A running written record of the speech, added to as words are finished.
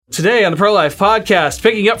Today on the Pro-Life Podcast,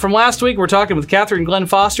 picking up from last week, we're talking with Catherine Glenn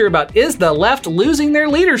Foster about is the left losing their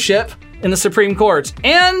leadership in the Supreme Court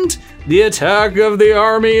and the attack of the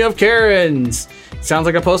army of Karens. Sounds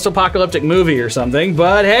like a post-apocalyptic movie or something,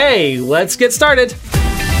 but hey, let's get started.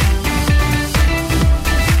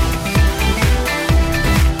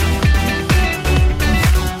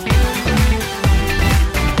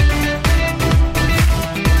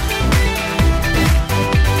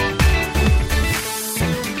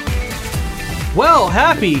 Well,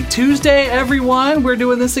 happy Tuesday, everyone. We're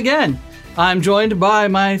doing this again. I'm joined by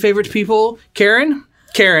my favorite people, Karen,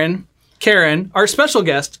 our special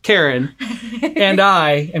guest, Karen, and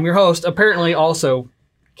I am your host, apparently also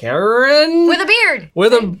Karen. With a beard.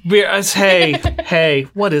 With a beard. Hey,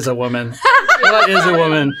 what is a woman? What is a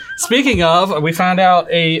woman? Speaking of, we found out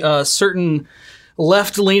a certain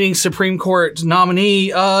left-leaning Supreme Court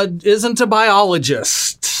nominee isn't a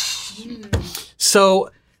biologist. So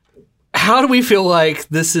how do we feel like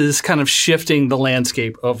this is kind of shifting the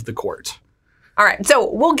landscape of the court? All right,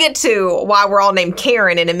 so we'll get to why we're all named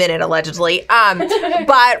Karen in a minute, allegedly.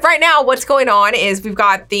 But right now, what's going on is we've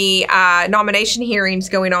got the nomination hearings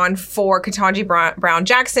going on for Ketanji Brown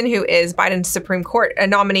Jackson, who is Biden's Supreme Court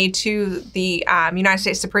nominee to the United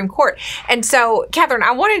States Supreme Court. And so, Catherine,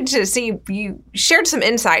 I wanted to see if you share some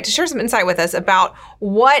insight with us about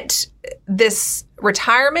what this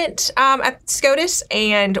retirement at SCOTUS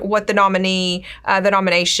and what the nomination,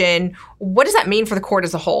 what does that mean for the court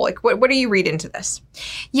as a whole? Like, what do you read into this?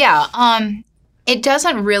 Yeah, it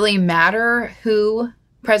doesn't really matter who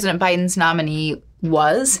President Biden's nominee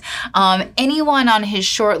was. Anyone on his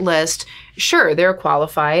short list, sure, they're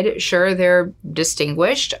qualified, sure, they're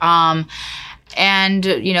distinguished, and,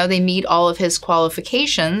 you know, they meet all of his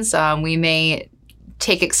qualifications. We may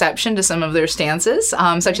take exception to some of their stances,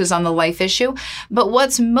 such as on the life issue. But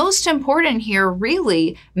what's most important here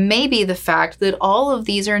really may be the fact that all of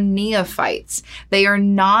these are neophytes. They are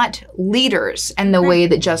not leaders in the way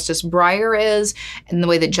that Justice Breyer is, and the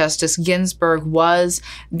way that Justice Ginsburg was.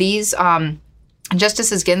 These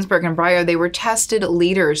Justices Ginsburg and Breyer, they were tested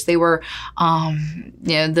leaders. They were,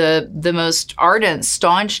 the most ardent,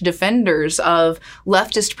 staunch defenders of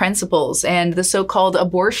leftist principles and the so-called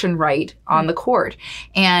abortion right on the court.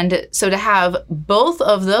 And so to have both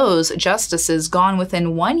of those justices gone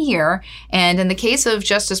within 1 year, and in the case of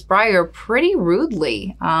Justice Breyer, pretty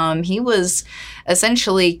rudely, he was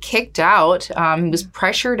essentially kicked out. He was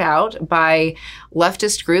pressured out by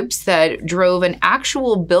leftist groups that drove an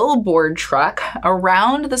actual billboard truck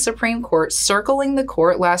around the Supreme Court, circling the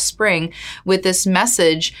court last spring with this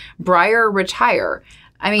message, Breyer retire.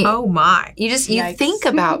 I mean, oh my. You think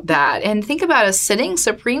about that and think about a sitting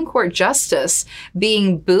Supreme Court justice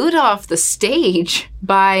being booed off the stage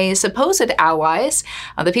by supposed allies,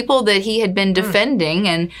 the people that he had been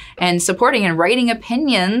defending and supporting and writing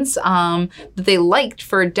opinions that they liked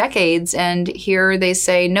for decades. And here they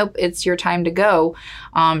say, nope, it's your time to go,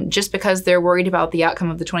 just because they're worried about the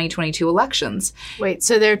outcome of the 2022 elections. Wait,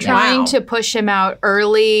 so they're trying to push him out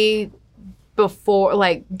early before,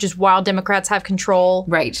 like, just while Democrats have control?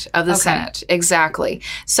 Right, of the Senate. Exactly.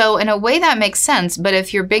 So in a way that makes sense, but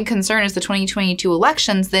if your big concern is the 2022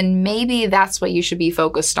 elections, then maybe that's what you should be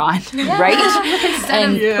focused on, right? Instead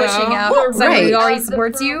of pushing out someone who already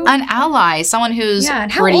supports you. An ally, someone who's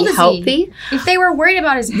pretty healthy. If they were worried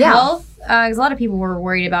about his health, because a lot of people were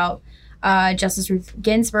worried about Justice Ruth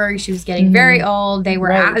Ginsburg. She was getting very old. They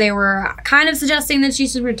were kind of suggesting that she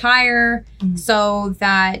should retire so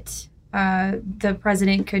that the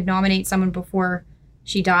president could nominate someone before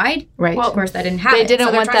she died. Right. Well, of course, that didn't happen. They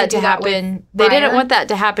didn't want that to happen. They didn't want that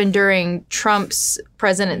to happen during Trump's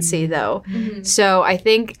presidency, though. So I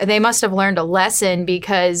think they must have learned a lesson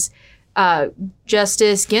because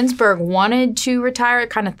Justice Ginsburg wanted to retire,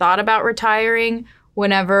 kind of thought about retiring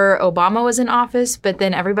whenever Obama was in office, but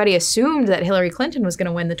then everybody assumed that Hillary Clinton was going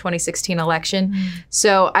to win the 2016 election.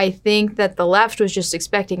 So I think that the left was just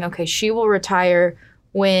expecting, okay, she will retire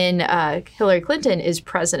when Hillary Clinton is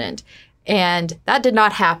president. And that did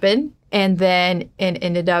not happen. And then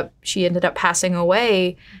she ended up passing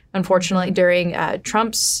away, unfortunately, during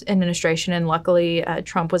Trump's administration. And luckily,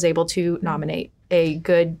 Trump was able to nominate a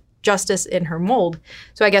good justice in her mold.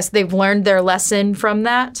 So I guess they've learned their lesson from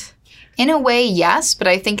that. In a way, yes, but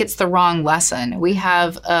I think it's the wrong lesson. We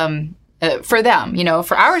have for them. You know,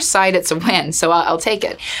 for our side, it's a win, so I'll take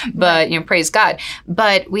it. But, you know, praise God.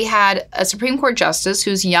 But we had a Supreme Court justice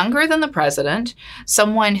who's younger than the president,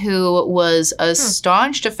 someone who was a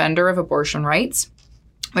staunch defender of abortion rights,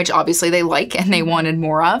 which obviously they like and they wanted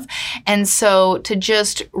more of. And so to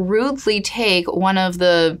just rudely take one of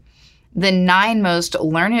the the 9 most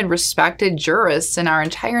learned, respected jurists in our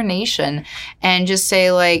entire nation and just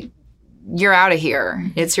say, like, you're out of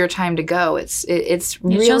here. It's your time to go. It's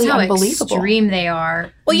really shows how unbelievable. extreme they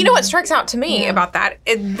are. Well, you know what strikes out to me about that?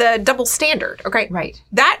 The double standard. Okay, Right.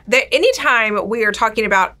 That anytime we are talking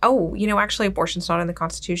about, actually abortion's not in the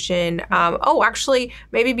Constitution. Actually,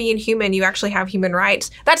 maybe being human, you actually have human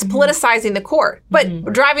rights. That's politicizing the court.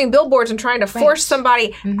 But driving billboards and trying to force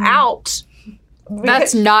somebody out.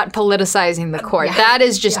 That's not politicizing the court. That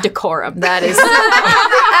is just decorum. That is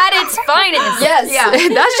At its finest.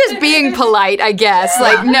 yes. That's just being polite, I guess.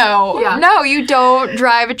 Like no, you don't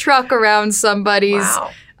drive a truck around somebody's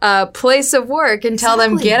place of work and tell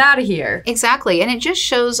them get out of here. Exactly. And it just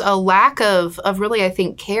shows a lack of really, I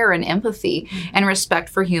think, care and empathy and respect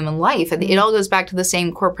for human life. And it all goes back to the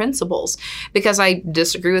same core principles, because I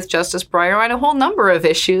disagree with Justice Breyer on a whole number of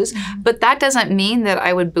issues, but that doesn't mean that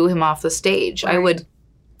I would boo him off the stage. Right.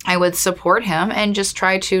 I would support him and just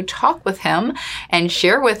try to talk with him and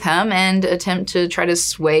share with him and attempt to try to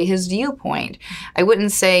sway his viewpoint. I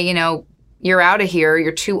wouldn't say, you're out of here,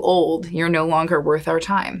 you're too old, you're no longer worth our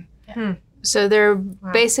time. So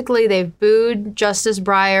they've booed Justice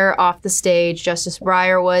Breyer off the stage. Justice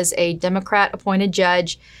Breyer was a Democrat-appointed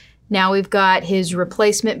judge. Now we've got his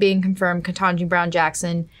replacement being confirmed, Ketanji Brown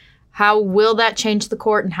Jackson. How will that change the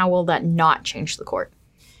court, and how will that not change the court?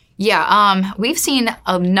 Yeah, we've seen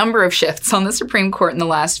a number of shifts on the Supreme Court in the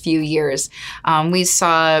last few years. We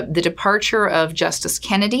saw the departure of Justice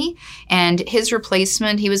Kennedy and his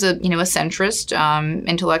replacement. He was a centrist,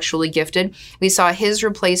 intellectually gifted. We saw his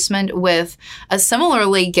replacement with a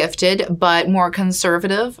similarly gifted but more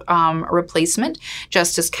conservative replacement,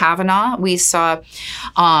 Justice Kavanaugh. We saw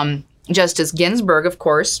Justice Ginsburg, of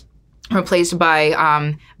course, replaced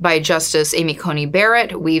by Justice Amy Coney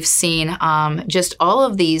Barrett. We've seen just all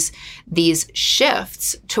of these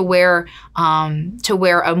shifts to where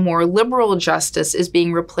a more liberal justice is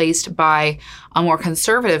being replaced by a more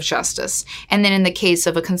conservative justice. And then in the case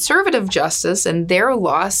of a conservative justice and their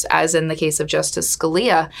loss, as in the case of Justice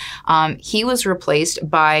Scalia, he was replaced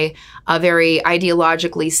by a very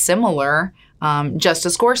ideologically similar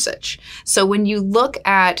Justice Gorsuch. So when you look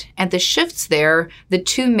at the shifts there, the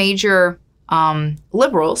 2 major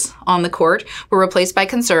liberals on the court were replaced by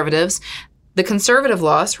conservatives. The conservative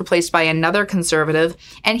loss replaced by another conservative.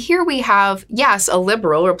 And here we have, yes, a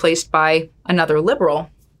liberal replaced by another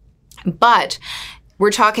liberal. But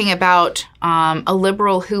we're talking about a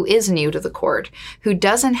liberal who is new to the court, who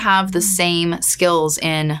doesn't have the same skills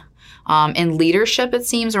in leadership, it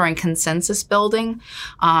seems, or in consensus building.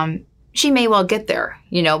 She may well get there,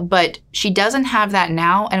 but she doesn't have that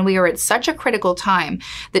now. And we are at such a critical time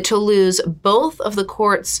that to lose both of the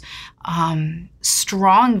court's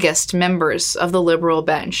strongest members of the liberal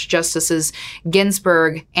bench, Justices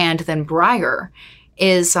Ginsburg and then Breyer,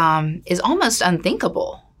 is almost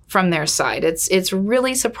unthinkable from their side. It's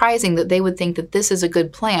really surprising that they would think that this is a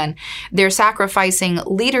good plan. They're sacrificing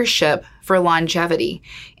leadership for longevity,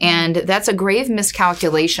 and that's a grave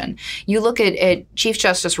miscalculation. You look at Chief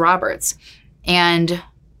Justice Roberts, and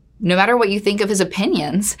no matter what you think of his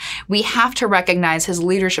opinions, we have to recognize his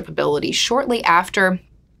leadership ability. Shortly after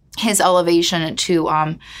his elevation to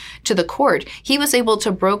the court, he was able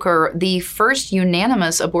to broker the first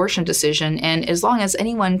unanimous abortion decision in as long as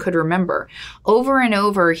anyone could remember. Over and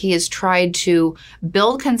over, he has tried to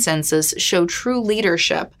build consensus, show true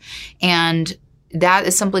leadership, and that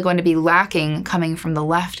is simply going to be lacking coming from the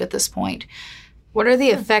left at this point. What are the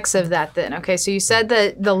effects of that then? Okay, so you said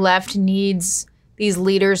that the left needs these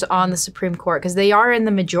leaders on the Supreme Court because they are in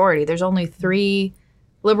the majority. There's only 3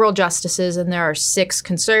 liberal justices and there are 6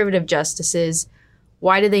 conservative justices.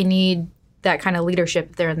 Why do they need that kind of leadership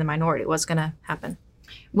if they're in the minority? What's going to happen?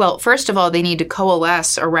 Well, first of all, they need to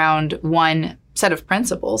coalesce around one set of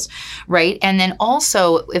principles, right? And then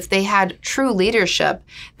also, if they had true leadership,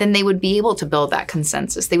 then they would be able to build that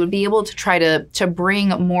consensus. They would be able to try to bring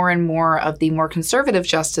more and more of the more conservative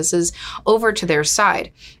justices over to their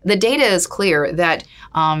side. The data is clear that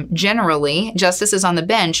generally, justices on the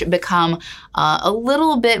bench become a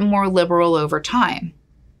little bit more liberal over time.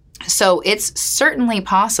 So it's certainly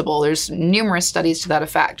possible, there's numerous studies to that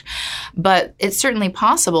effect, but it's certainly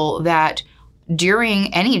possible that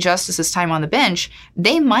during any justice's time on the bench,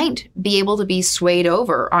 they might be able to be swayed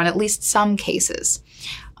over on at least some cases.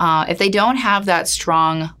 If they don't have that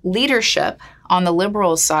strong leadership on the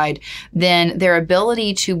liberal side, then their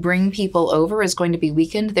ability to bring people over is going to be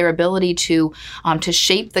weakened. Their ability to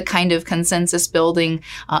shape the kind of consensus building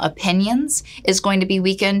opinions is going to be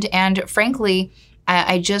weakened. And frankly,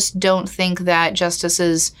 I just don't think that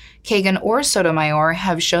Justices Kagan or Sotomayor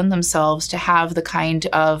have shown themselves to have the kind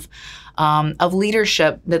of of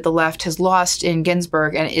leadership that the left has lost in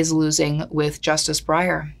Ginsburg and is losing with Justice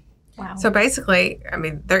Breyer. Wow. So basically, I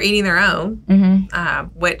mean, they're eating their own,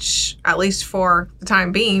 which, at least for the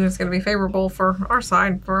time being, is going to be favorable for our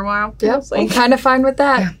side for a while. Yep, I'm kind of fine with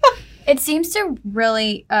that. Yeah. It seems to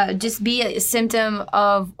really just be a symptom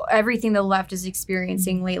of everything the left is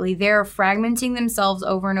experiencing lately. They're fragmenting themselves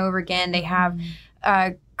over and over again. They have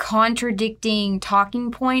contradicting talking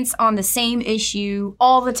points on the same issue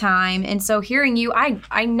all the time. And so hearing you,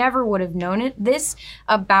 I never would have known this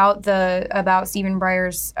about Stephen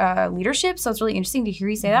Breyer's leadership. So it's really interesting to hear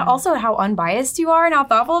you say that. Also, how unbiased you are and how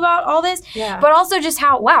thoughtful about all this. Yeah. But also just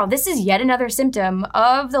how, wow, this is yet another symptom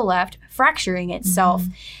of the left fracturing itself.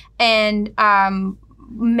 And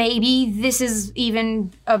maybe this is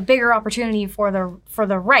even a bigger opportunity for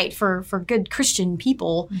the right, for good Christian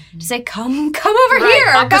people to say, come over here,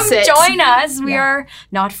 opposite. come join us. We are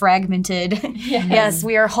not fragmented. Yes,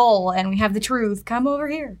 we are whole, and we have the truth. Come over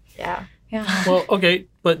here. Yeah. Well, okay,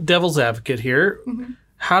 but devil's advocate here.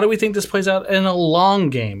 How do we think this plays out in a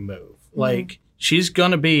long game move? Like, she's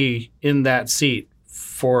going to be in that seat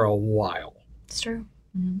for a while. It's true.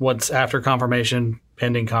 Once after confirmation,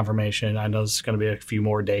 pending confirmation, I know it's going to be a few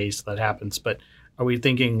more days that happens, but are we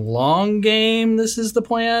thinking long game this is the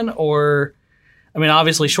plan? Or, I mean,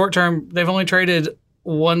 obviously short term, they've only traded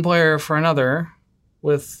one player for another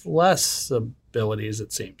with less abilities,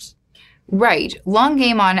 it seems. Right. Long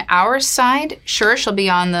game on our side, sure, she'll be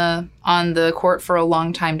on the court for a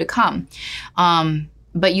long time to come.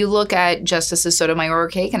 But you look at Justices Sotomayor or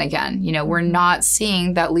Kagan again, we're not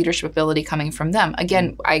seeing that leadership ability coming from them.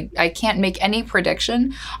 Again, I can't make any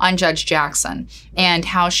prediction on Judge Jackson and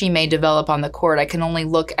how she may develop on the court. I can only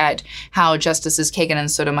look at how Justices Kagan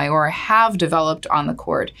and Sotomayor have developed on the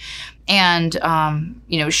court. And,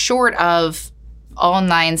 short of all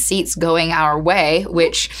 9 seats going our way,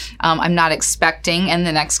 which I'm not expecting in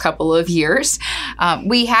the next couple of years.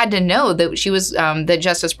 We had to know that that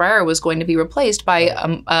Justice Breyer was going to be replaced by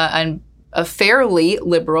a fairly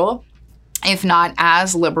liberal, if not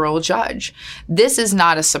as liberal, judge. This is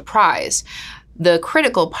not a surprise. The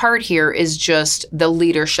critical part here is just the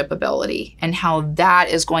leadership ability and how that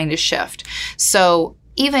is going to shift. So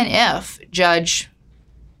even if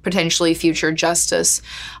potentially future Justice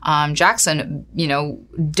Jackson,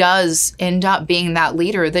 does end up being that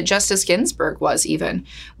leader that Justice Ginsburg was even,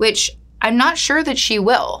 which I'm not sure that she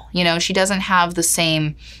will. She doesn't have the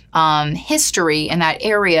same history in that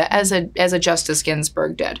area as a Justice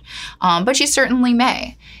Ginsburg did. But she certainly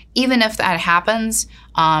may. Even if that happens,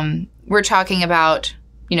 we're talking about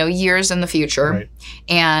years in the future, right.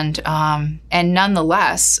 And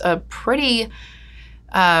nonetheless a pretty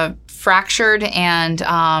fractured and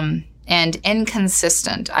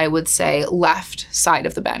inconsistent, I would say, left side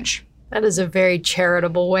of the bench. That is a very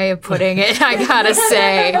charitable way of putting it, I gotta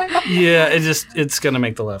say. Yeah, it's going to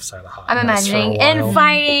make the left side a hot I'm mess for a imagining while.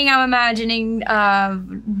 infighting. I'm imagining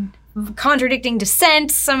contradicting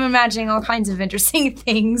dissents. I'm imagining all kinds of interesting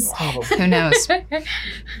things. Who knows?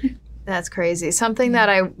 That's crazy. Something that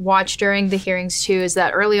I watched during the hearings, too, is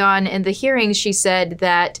that early on in the hearings, she said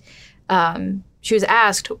that she was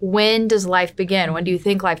asked, when does life begin? When do you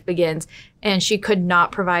think life begins? And she could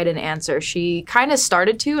not provide an answer. She kind of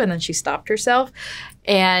started to, and then she stopped herself.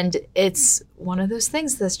 And it's one of those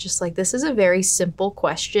things that's just like, this is a very simple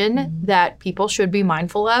question that people should be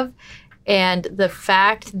mindful of. And the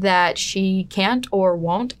fact that she can't or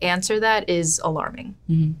won't answer that is alarming.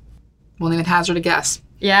 Won't even hazard a guess.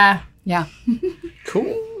 Yeah. Yeah.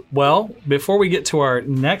 Cool. Well, before we get to our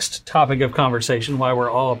next topic of conversation, why we're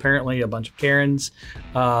all apparently a bunch of Karens,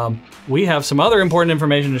 we have some other important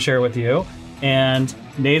information to share with you. And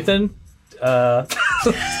Nathan, I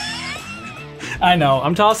know,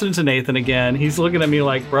 I'm tossing it to Nathan again. He's looking at me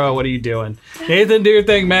like, bro, what are you doing? Nathan, do your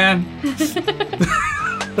thing, man.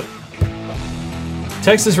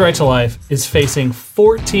 Texas Right to Life is facing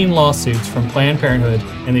 14 lawsuits from Planned Parenthood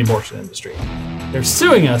and the abortion industry. They're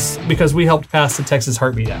suing us because we helped pass the Texas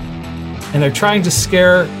Heartbeat Act. And they're trying to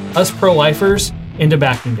scare us pro-lifers into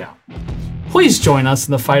backing down. Please join us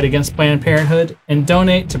in the fight against Planned Parenthood and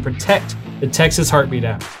donate to protect the Texas Heartbeat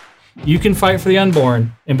Act. You can fight for the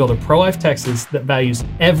unborn and build a pro-life Texas that values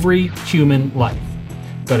every human life.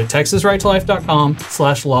 Go to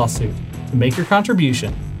texasrighttolife.com/lawsuit to make your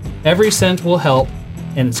contribution. Every cent will help,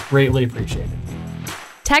 and it's greatly appreciated.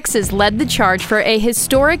 Texas led the charge for a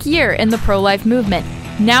historic year in the pro-life movement.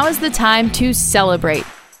 Now is the time to celebrate.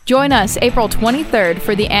 Join us April 23rd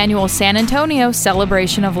for the annual San Antonio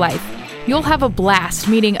Celebration of Life. You'll have a blast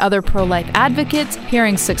meeting other pro-life advocates,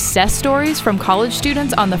 hearing success stories from college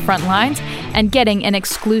students on the front lines, and getting an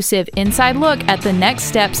exclusive inside look at the next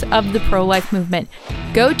steps of the pro-life movement.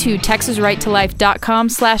 Go to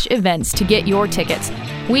texasrighttolife.com/events to get your tickets.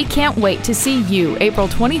 We can't wait to see you April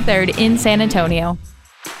 23rd in San Antonio.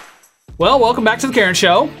 Well, welcome back to the Karen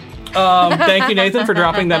Show. Thank you, Nathan, for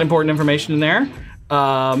dropping that important information in there.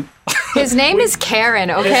 His name is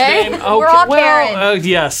Karen, okay? We're all Karen.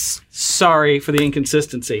 Yes. Sorry for the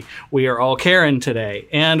inconsistency. We are all Karen today,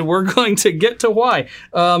 and we're going to get to why.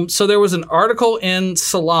 So there was an article in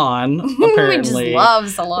Salon, apparently. We just love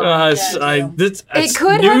Salon. It's It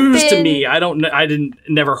could news have to been- me. I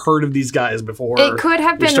never heard of these guys before. It could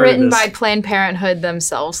have we been started written this. by Planned Parenthood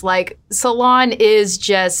themselves. Like, Salon is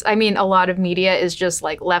just, I mean, a lot of media is just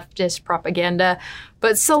like leftist propaganda,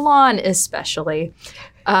 but Salon especially.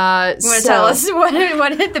 You want to tell us what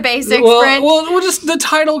the basics, Brent? Well, just the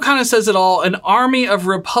title kind of says it all. An army of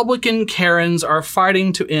Republican Karens are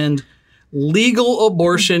fighting to end legal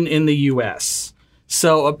abortion in the U.S.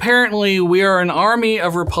 So apparently we are an army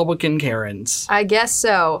of Republican Karens. I guess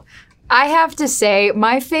so. I have to say,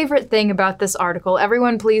 my favorite thing about this article,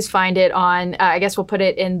 everyone please find it on, I guess we'll put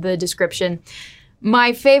it in the description.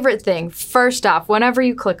 My favorite thing, first off, whenever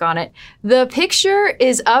you click on it, the picture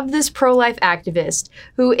is of this pro-life activist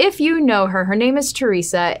who, if you know her, her name is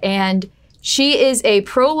Teresa, and she is a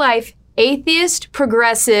pro-life atheist,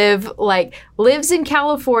 progressive, like, lives in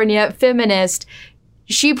California, feminist.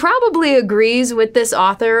 She probably agrees with this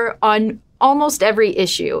author on almost every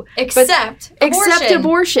issue. Except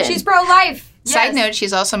abortion. She's pro-life. Side note,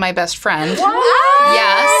 she's also my best friend.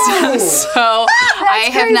 Yes. So I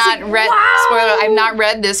have not read spoiler, I've not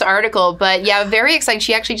read this article, but yeah, very excited.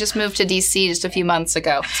 She actually just moved to DC just a few months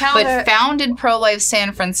ago. Founded Pro-Life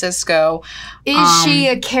San Francisco. Is she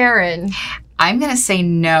a Karen? I'm going to say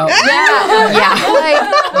no.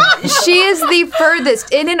 Like, she is the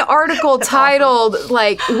furthest. In an article titled,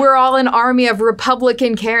 like, "We're all an army of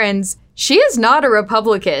Republican Karens," she is not a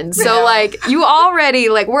Republican. So, like, we're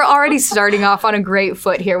already starting off on a great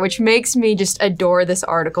foot here, which makes me just adore this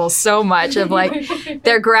article so much of, like,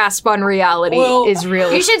 their grasp on reality is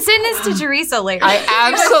really... You should send this to Teresa later. I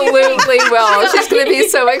absolutely will. She's going to be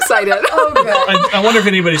so excited. I wonder if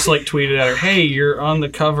anybody's like tweeted at her, "Hey, you're on the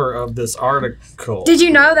cover of this article." Did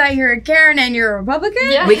you know that you're a Karen and you're a Republican?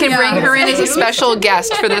 Yeah. We can bring her in as a special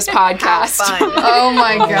guest for this podcast. Oh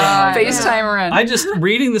my God. FaceTime her in. I just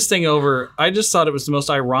reading this thing over, I just thought it was the most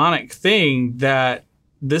ironic thing that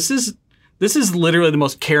this is literally the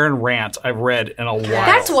most Karen rant I've read in a while.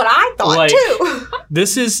 That's what I thought too.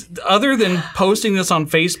 This is, other than posting this on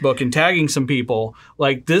Facebook and tagging some people,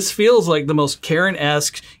 like, this feels like the most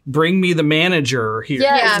Karen-esque bring me the manager here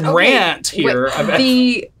rant here.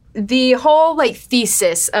 The whole, like,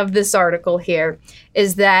 thesis of this article here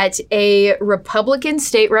is that a Republican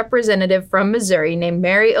state representative from Missouri named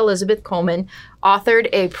Mary Elizabeth Coleman authored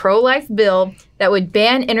a pro-life bill that would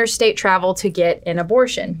ban interstate travel to get an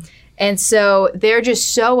abortion. And so they're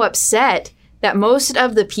just so upset that most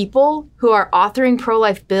of the people who are authoring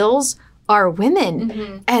pro-life bills are women.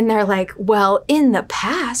 Mm-hmm. And they're like, well, in the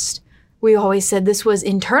past, we always said this was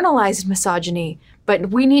internalized misogyny.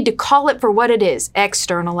 But we need to call it for what it is.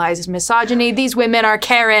 Externalized misogyny. These women are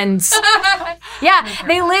Karens. Yeah,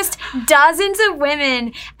 they list dozens of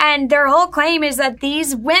women, and their whole claim is that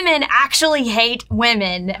these women actually hate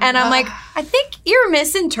women. And I'm like, I think you're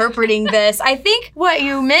misinterpreting this. I think what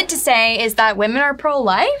you meant to say is that women are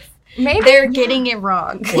pro-life. Maybe they're getting it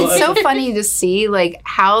wrong. It's so funny to see, like,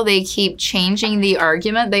 how they keep changing the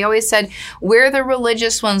argument. They always said, we're the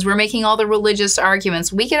religious ones. We're making all the religious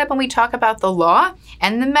arguments. We get up and we talk about the law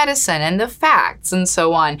and the medicine and the facts and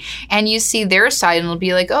so on. And you see their side and it'll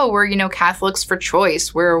be like, oh, we're, Catholics for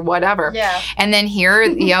choice. We're whatever. Yeah. And then here,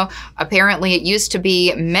 apparently it used to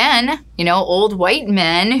be men, old white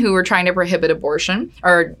men who were trying to prohibit abortion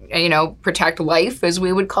or, protect life, as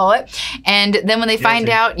we would call it. And then when they find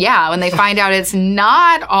out, when they find out it's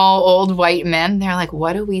not all old white men, they're like,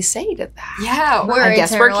 what do we say to that? Yeah, I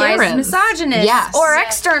guess we're Karens. Misogynists. Yes. Or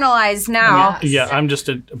externalized now. Yeah, I'm just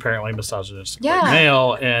apparently misogynist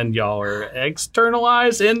male, and y'all are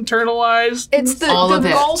externalized, internalized. It's the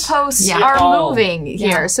goalposts are moving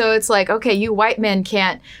here. So it's like, okay, you white men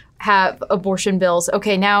can't have abortion bills.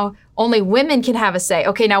 Okay, now only women can have a say.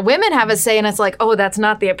 Okay, now women have a say, and it's like, oh, that's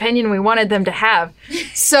not the opinion we wanted them to have.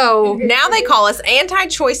 So now they call us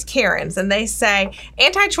anti-choice Karens, and they say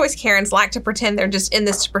anti-choice Karens like to pretend they're just in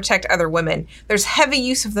this to protect other women. There's heavy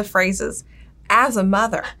use of the phrases, as a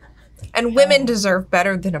mother, And women deserve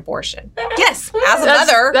better than abortion. Yes, as a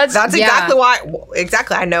mother, that's exactly why.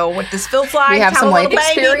 Exactly, I know what this feels like. We have some life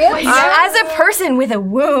experience. As a person with a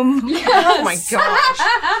womb. Oh my gosh!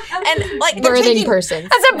 And like Birthing person.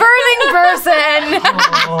 As a birthing person.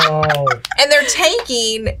 and they're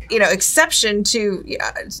taking exception to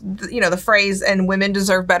the phrase "and women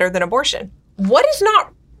deserve better than abortion." What is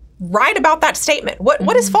not right about that statement?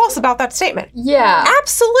 What is false about that statement? Yeah.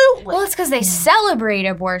 Absolutely. Well, it's because they celebrate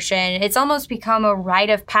abortion. It's almost become a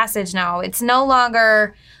rite of passage now. It's no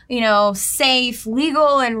longer, safe,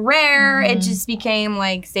 legal, and rare. It just became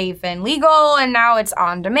like safe and legal, and now it's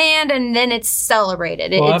on demand, and then it's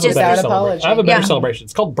celebrated. Well, I have apology. I have a better celebration.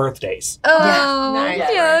 It's called birthdays. Oh, Nice.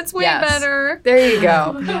 yeah, it's way better. There you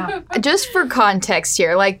go. Just for context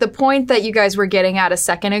here, like the point that you guys were getting at a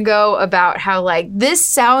second ago about how like this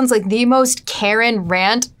sounds like the most Karen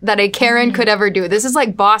rant that a Karen could ever do. This is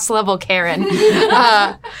like boss level Karen.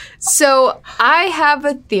 So I have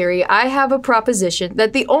a theory, I have a proposition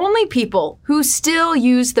that the only people who still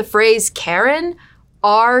use the phrase Karen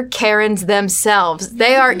are Karens themselves.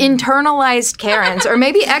 They are internalized Karens, or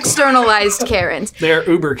maybe externalized Karens. They're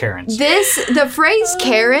Uber Karens. The phrase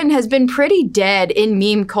Karen has been pretty dead in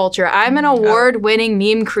meme culture. I'm an award-winning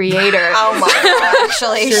meme creator. Oh my god!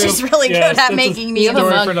 Actually, she's really good at making memes.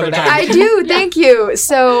 Story for another time. I do, thank you.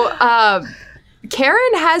 So,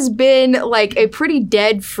 Karen has been like a pretty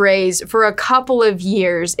dead phrase for a couple of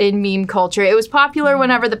years in meme culture. It was popular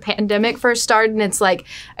whenever the pandemic first started, and it's like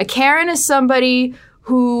a Karen is somebody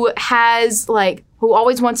who who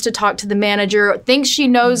always wants to talk to the manager, thinks she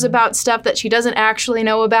knows about stuff that she doesn't actually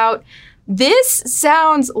know about. This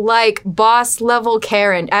sounds like boss level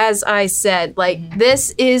Karen, as I said. Like,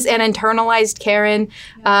 this is an internalized Karen.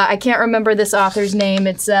 I can't remember this author's name.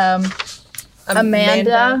 It's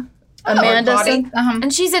Amanda.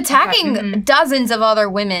 And she's attacking dozens of other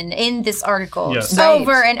women in this article Yes.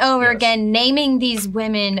 over and over again, naming these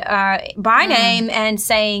women by name and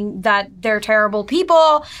saying that they're terrible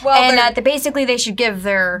people and that basically they should give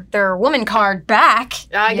their woman card back.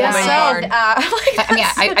 I guess so.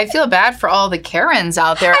 I feel bad for all the Karens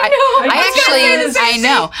out there. I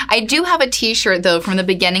know. I do have a T-shirt though from the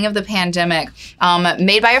beginning of the pandemic,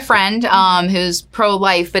 made by a friend who's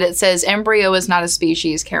pro-life, but it says "Embryo is not a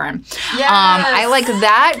species, Karen." Yes. I like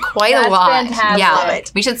that quite a lot. Fantastic. Yeah, Love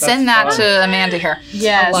it. we should send that to Amanda here.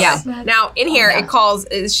 Yes. Yeah. Now, in here, it calls,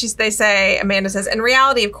 they say, Amanda says, in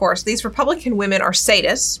reality, of course, these Republican women are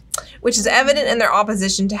sadists, which is evident in their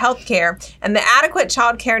opposition to health care and the adequate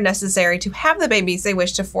child care necessary to have the babies they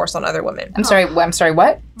wish to force on other women. I'm sorry,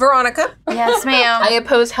 what? Veronica? Yes, ma'am. I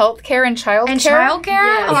oppose health care and child care. And childcare?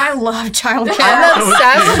 Yes. Oh, I love childcare. I'm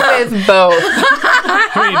obsessed with both.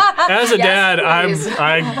 I mean, as a dad, I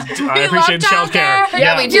appreciate childcare.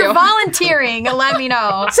 Yeah, we do. You're volunteering. Let me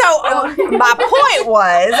know. So, my point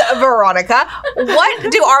was, Veronica,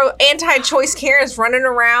 what do our anti-choice Karens running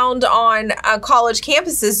around on college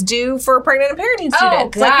campuses do for pregnant and parenting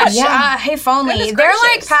students? If only. Goodness They're gracious.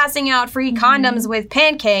 like passing out free condoms with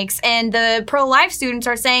pancakes, and the pro-life students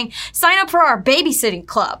are saying, sign up for our babysitting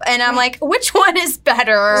club. And I'm like, which one is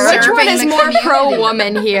better? Which one Serving is the more community.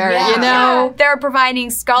 pro-woman here, you know? They're providing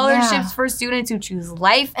scholarships for students who choose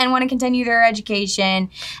life and want to continue their education.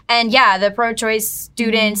 And the pro-choice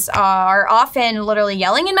students are often literally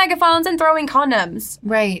yelling in megaphones and throwing condoms.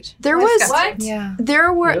 Right. There was... What? Yeah.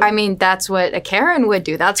 There were, I mean, that's what a Karen would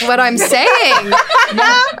do. That's what I'm saying.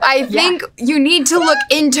 I think you need to look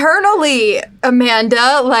internally,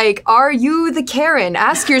 Amanda. Like, are you the Karen?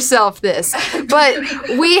 Ask yourself this. But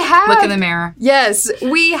we have... Look in the mirror. Yes,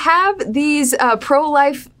 we have these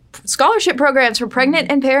pro-life scholarship programs for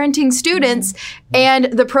pregnant and parenting students, and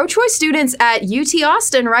the pro-choice students at UT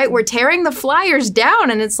Austin, right, were tearing the flyers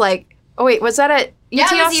down, and it's like, oh wait, was that at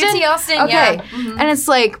UT Austin? UT Austin, Okay. And it's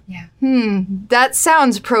like, that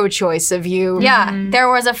sounds pro-choice of you. Yeah, there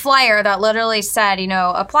was a flyer that literally said,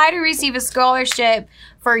 apply to receive a scholarship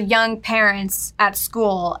for young parents at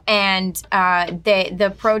school, and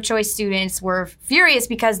the pro-choice students were furious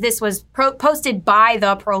because this was posted by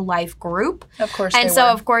the pro-life group. Of course, and so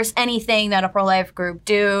of course anything that a pro-life group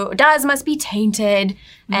does must be tainted.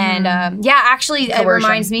 And actually, it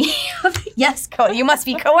reminds me of you must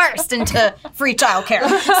be coerced into free childcare.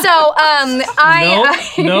 So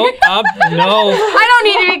No. I don't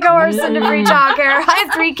need to be coerced into free childcare. I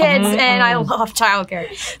have 3 kids and I love childcare.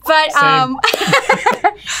 But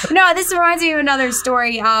no, this reminds me of another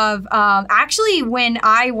story of actually when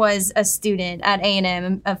I was a student at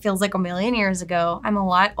A&M. It feels like a million years ago. I'm a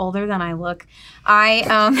lot older than I look.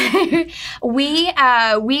 We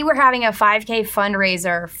were having a 5K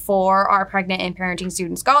fundraiser fundraiser for our Pregnant and Parenting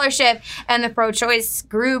Student Scholarship, and the pro-choice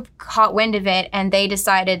group caught wind of it, and they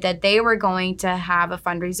decided that they were going to have a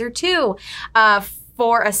fundraiser too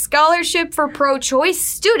for a scholarship for pro-choice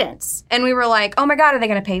students. And we were like, oh my God, are they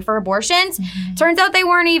going to pay for abortions? Turns out they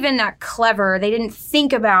weren't even that clever. They didn't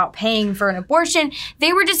think about paying for an abortion.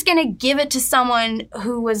 They were just going to give it to someone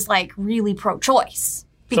who was like really pro-choice.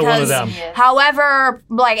 So one of Because them. however,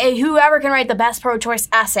 like whoever can write the best pro-choice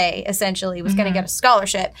essay essentially was going to get a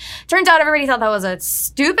scholarship. Turns out everybody thought that was a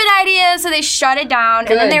stupid idea, so they shut it down.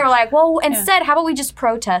 And then they were like, well, instead, how about we just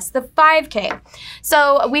protest the 5K?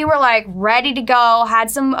 So we were like ready to go, had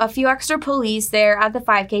a few extra police there at the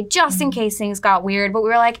 5K just in case things got weird. But we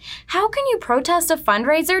were like, how can you protest a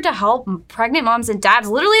fundraiser to help pregnant moms and dads?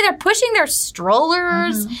 Literally, they're pushing their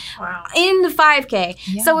strollers in the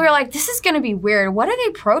 5K. So we were like, this is going to be weird. What are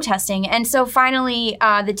they protesting? And so finally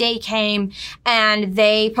the day came and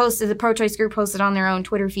the pro-choice group posted on their own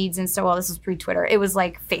Twitter feeds, and so, well, this was pre-Twitter, it was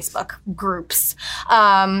like Facebook groups,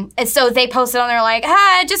 and so they posted on there like,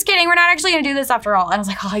 just kidding, we're not actually gonna do this after all. And I was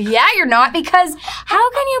like, oh yeah, you're not, because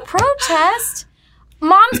how can you protest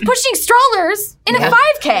moms pushing strollers in a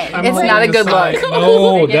 5K? It's not a good look.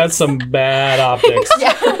 Oh, that's some bad optics.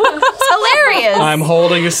 It's hilarious. I'm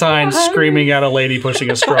holding a sign screaming at a lady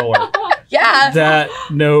pushing a stroller. Yeah.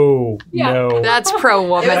 No. That's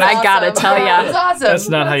pro-woman, I gotta tell ya. It's awesome. That's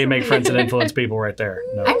not how you make friends and influence people right there.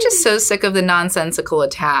 No. I'm just so sick of the nonsensical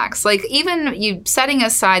attacks. Like, even you setting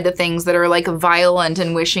aside the things that are like violent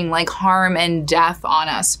and wishing like harm and death on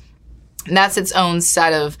us. That's its own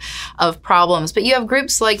set of problems. But you have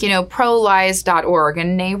groups like, prolies.org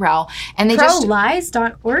and NARAL, and they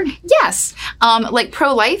Prolies.org? Yes. Like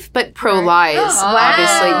pro-life, but pro-lies,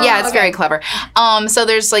 obviously. Yeah, it's very clever. So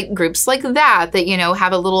there's like groups like that,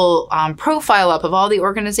 have a little profile up of all the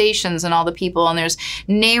organizations and all the people. And there's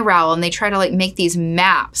NARAL, and they try to like make these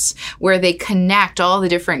maps where they connect all the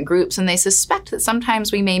different groups. And they suspect that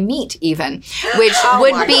sometimes we may meet even, which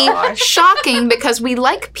would be shocking because we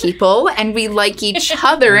like people and we like each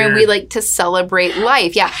other and we like to celebrate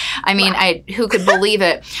life. Yeah. I mean, who could believe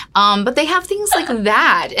it? But they have things like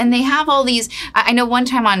that. And they have all these, I know one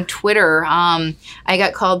time on Twitter, I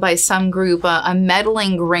got called by some group a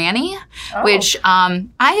meddling granny, which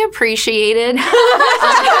I appreciated.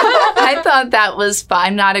 I thought that was fun.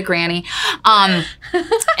 I'm not a granny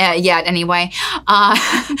yet anyway.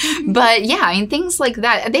 But yeah, I mean, things like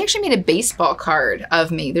that. They actually made a baseball card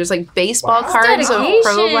of me. There's like baseball cards of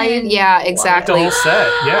pro-life. Yeah, exactly. Wow. Set.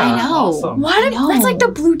 Yeah. I know. Awesome. That's like the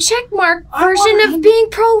blue check mark version of being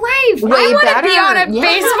pro-life. Way I want to better. be on a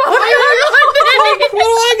baseball What do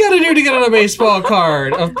I gotta do to get on a baseball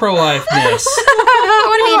card of pro-lifeness? I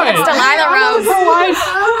want to be next to Lila Rose.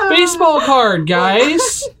 Pro-life baseball card,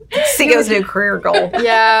 guys. Seago's new career goal.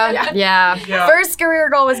 Yeah. First career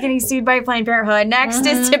goal was getting sued by Planned Parenthood. Next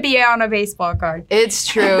is to be on a baseball card. It's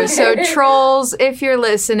true. So trolls, if you're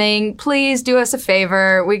listening, please do us a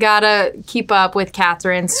favor. We gotta keep up with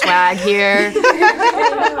Catherine's swag here.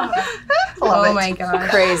 Oh my God.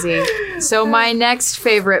 Crazy. So my next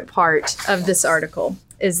favorite part of this article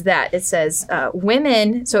is that it says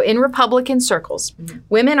women, so in Republican circles,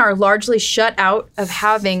 women are largely shut out of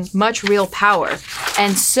having much real power.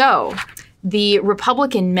 And so the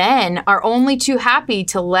Republican men are only too happy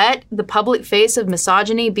to let the public face of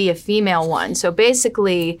misogyny be a female one. So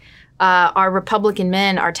basically, our Republican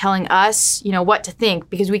men are telling us, what to think,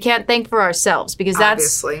 because we can't think for ourselves, because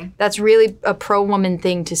that's really a pro-woman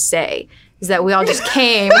thing to say, is that we all just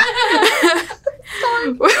came.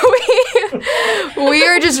 We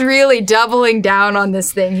are just really doubling down on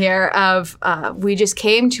this thing here of we just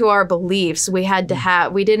came to our beliefs. We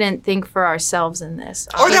didn't think for ourselves in this.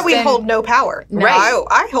 Or that we hold no power. Right.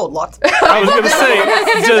 I hold lots of power. I was going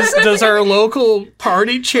to say, does our local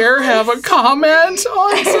party chair have a comment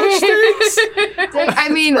on such things? I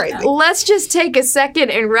mean, let's just take a second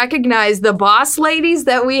and recognize the boss ladies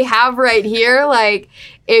that we have right here. Like,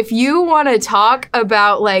 if you want to talk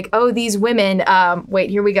about these women, wait,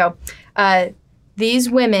 here we go. These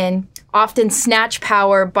women often snatch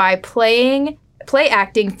power by play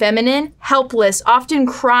acting feminine, helpless, often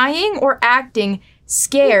crying or acting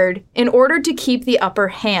scared in order to keep the upper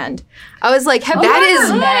hand. I was like, that is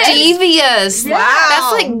devious. Wow.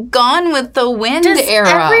 That's like Gone with the Wind era.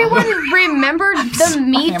 Everyone remember the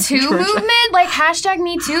Me Too movement? Like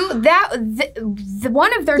 #MeToo? That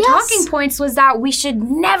one of their talking points was that we should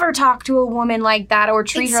never talk to a woman like that or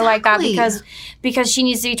treat her like that because she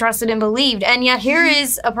needs to be trusted and believed. And yet here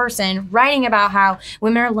is a person writing about how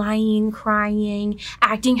women are lying, crying,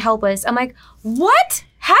 acting helpless. I'm like, what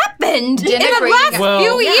happened in the last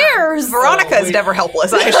few years? Veronica's never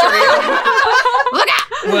helpless, I assure you. Look out!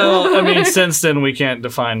 Well, I mean, since then we can't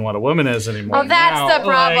define what a woman is anymore. Oh, that's the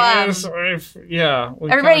problem.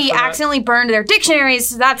 Everybody Everybody accidentally burned their dictionaries,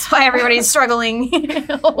 so that's why everybody's struggling.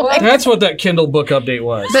 That's what that Kindle book update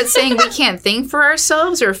was. But saying we can't think for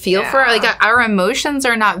ourselves or feel for our emotions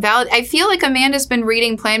are not valid. I feel like Amanda's been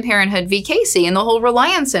reading Planned Parenthood v. Casey and the whole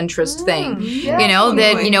reliance interest thing.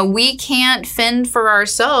 That we can't fend for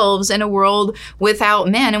ourselves in a world without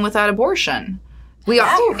men and without abortion. We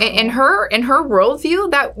are in her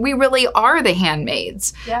worldview that we really are the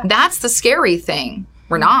handmaids. Yeah. That's the scary thing.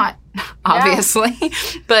 We're not, obviously,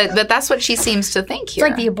 but that's what she seems to think here.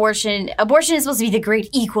 It's like the abortion. Abortion is supposed to be the great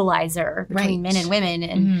equalizer between men and women,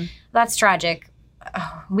 and that's tragic.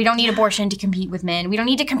 We don't need abortion to compete with men. We don't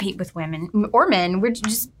need to compete with women or men. We're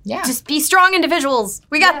just be strong individuals.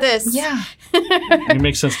 We got this. Yeah. It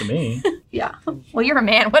makes sense to me. Yeah. Well, you're a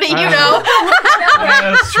man. What do you know?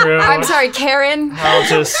 That's true. I'm sorry, Karen. I'll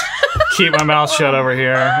just keep my mouth shut over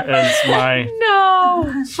here. It's my...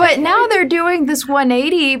 No. But now they're doing this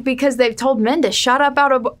 180 because they've told men to shut up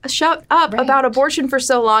about abortion for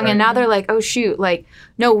so long. And now they're like, oh, shoot. Like,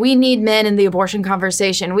 no, we need men in the abortion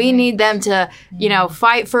conversation. We need them to,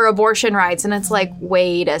 fight for abortion rights. And it's like,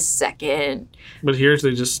 wait a second. But here's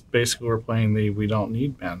they just basically were playing the we don't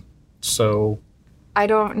need men. So... I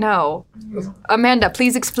don't know. Amanda,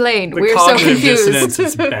 please explain. We're so confused. The cognitive dissonance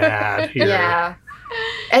is bad here. Yeah.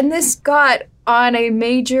 And this got on a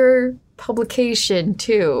major publication,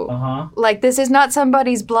 too. Uh-huh. Like, this is not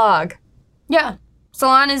somebody's blog. Yeah.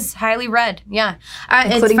 Salon is highly read. Yeah.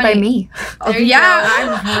 Including by me.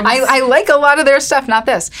 I like a lot of their stuff, not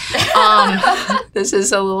this. This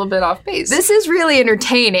is a little bit off base. This is really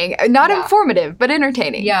entertaining. Not informative, but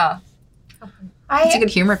entertaining. Yeah. It's a good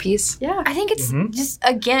humor piece. Yeah. I think it's just,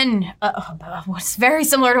 again, what's very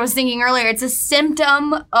similar to what I was thinking earlier. It's a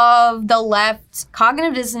symptom of the left's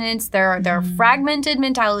cognitive dissonance, their fragmented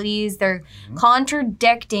mentalities, their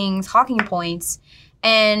contradicting talking points.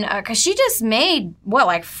 And because she just made,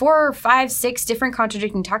 4, 5, 6 different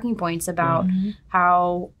contradicting talking points about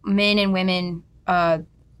how men and women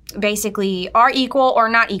basically are equal or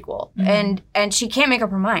not equal. And she can't make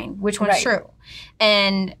up her mind which one's true.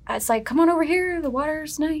 And it's like, come on over here. The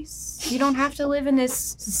water's nice. You don't have to live in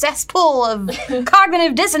this cesspool of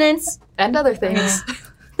cognitive dissonance. And other things.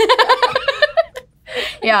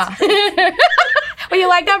 Yeah. Well, you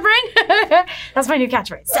like that, Bryn? That's my new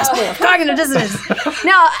catchphrase. Cesspool of cognitive dissonance.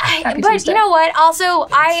 No, but you know what? Also,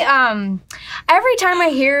 every time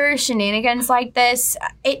I hear shenanigans like this,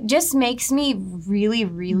 it just makes me really,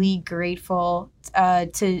 really grateful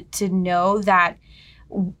to know that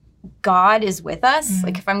God is with us.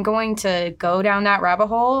 Like, if I'm going to go down that rabbit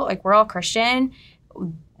hole, like, we're all Christian,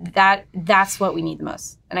 that's what we need the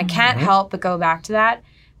most. And I can't help but go back to that.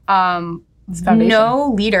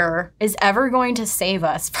 No leader is ever going to save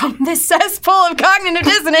us from this cesspool of cognitive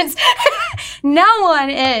dissonance. No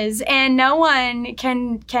one is, and no one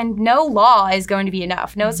no law is going to be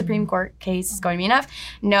enough. No Supreme Court case is going to be enough.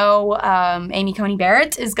 No Amy Coney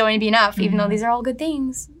Barrett is going to be enough, even though these are all good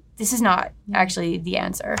things. This is not actually the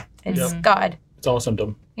answer. It's God. It's all a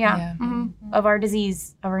symptom. Yeah. Of our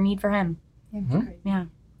disease, of our need for Him. Yeah.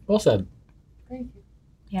 Well said. Thank you.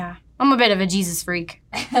 Yeah. I'm a bit of a Jesus freak.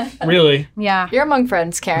 Really? Yeah. You're among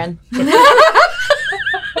friends, Karen.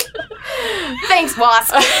 Thanks,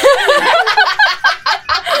 boss.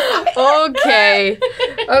 Okay,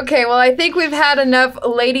 well, I think we've had enough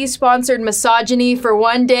lady-sponsored misogyny for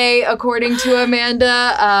one day, according to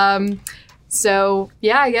Amanda. So,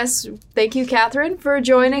 I guess thank you, Catherine, for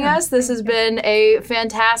joining us. This has been a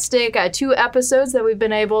fantastic 2 episodes that we've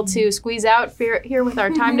been able to squeeze out here with our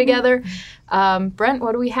time together. Brent,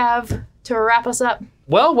 what do we have to wrap us up?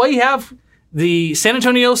 Well, we have the San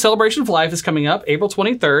Antonio Celebration of Life is coming up April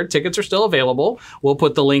 23rd. Tickets are still available. We'll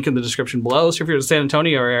put the link in the description below. So if you're in the San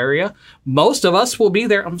Antonio area, most of us will be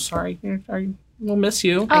there. I'm sorry. We'll miss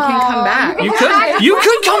you. I can come back. You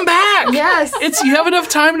could come back. Yes. You have enough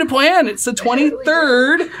time to plan. It's the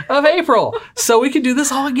 23rd of April. So we could do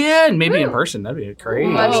this all again. Maybe in person. That'd be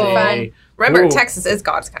crazy. That'd be fun. Remember, Texas is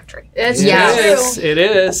God's country. It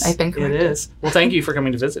is. I've been corrected. It is. Well, thank you for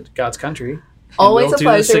coming to visit God's country. Always we'll a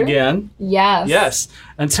pleasure. do this again. Yes.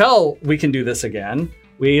 Until we can do this again.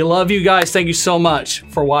 We love you guys. Thank you so much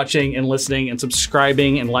for watching and listening and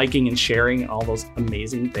subscribing and liking and sharing and all those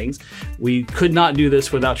amazing things. We could not do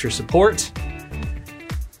this without your support.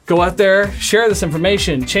 Go out there, share this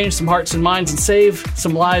information, change some hearts and minds, and save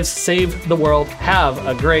some lives, save the world. Have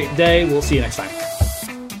a great day. We'll see you next time.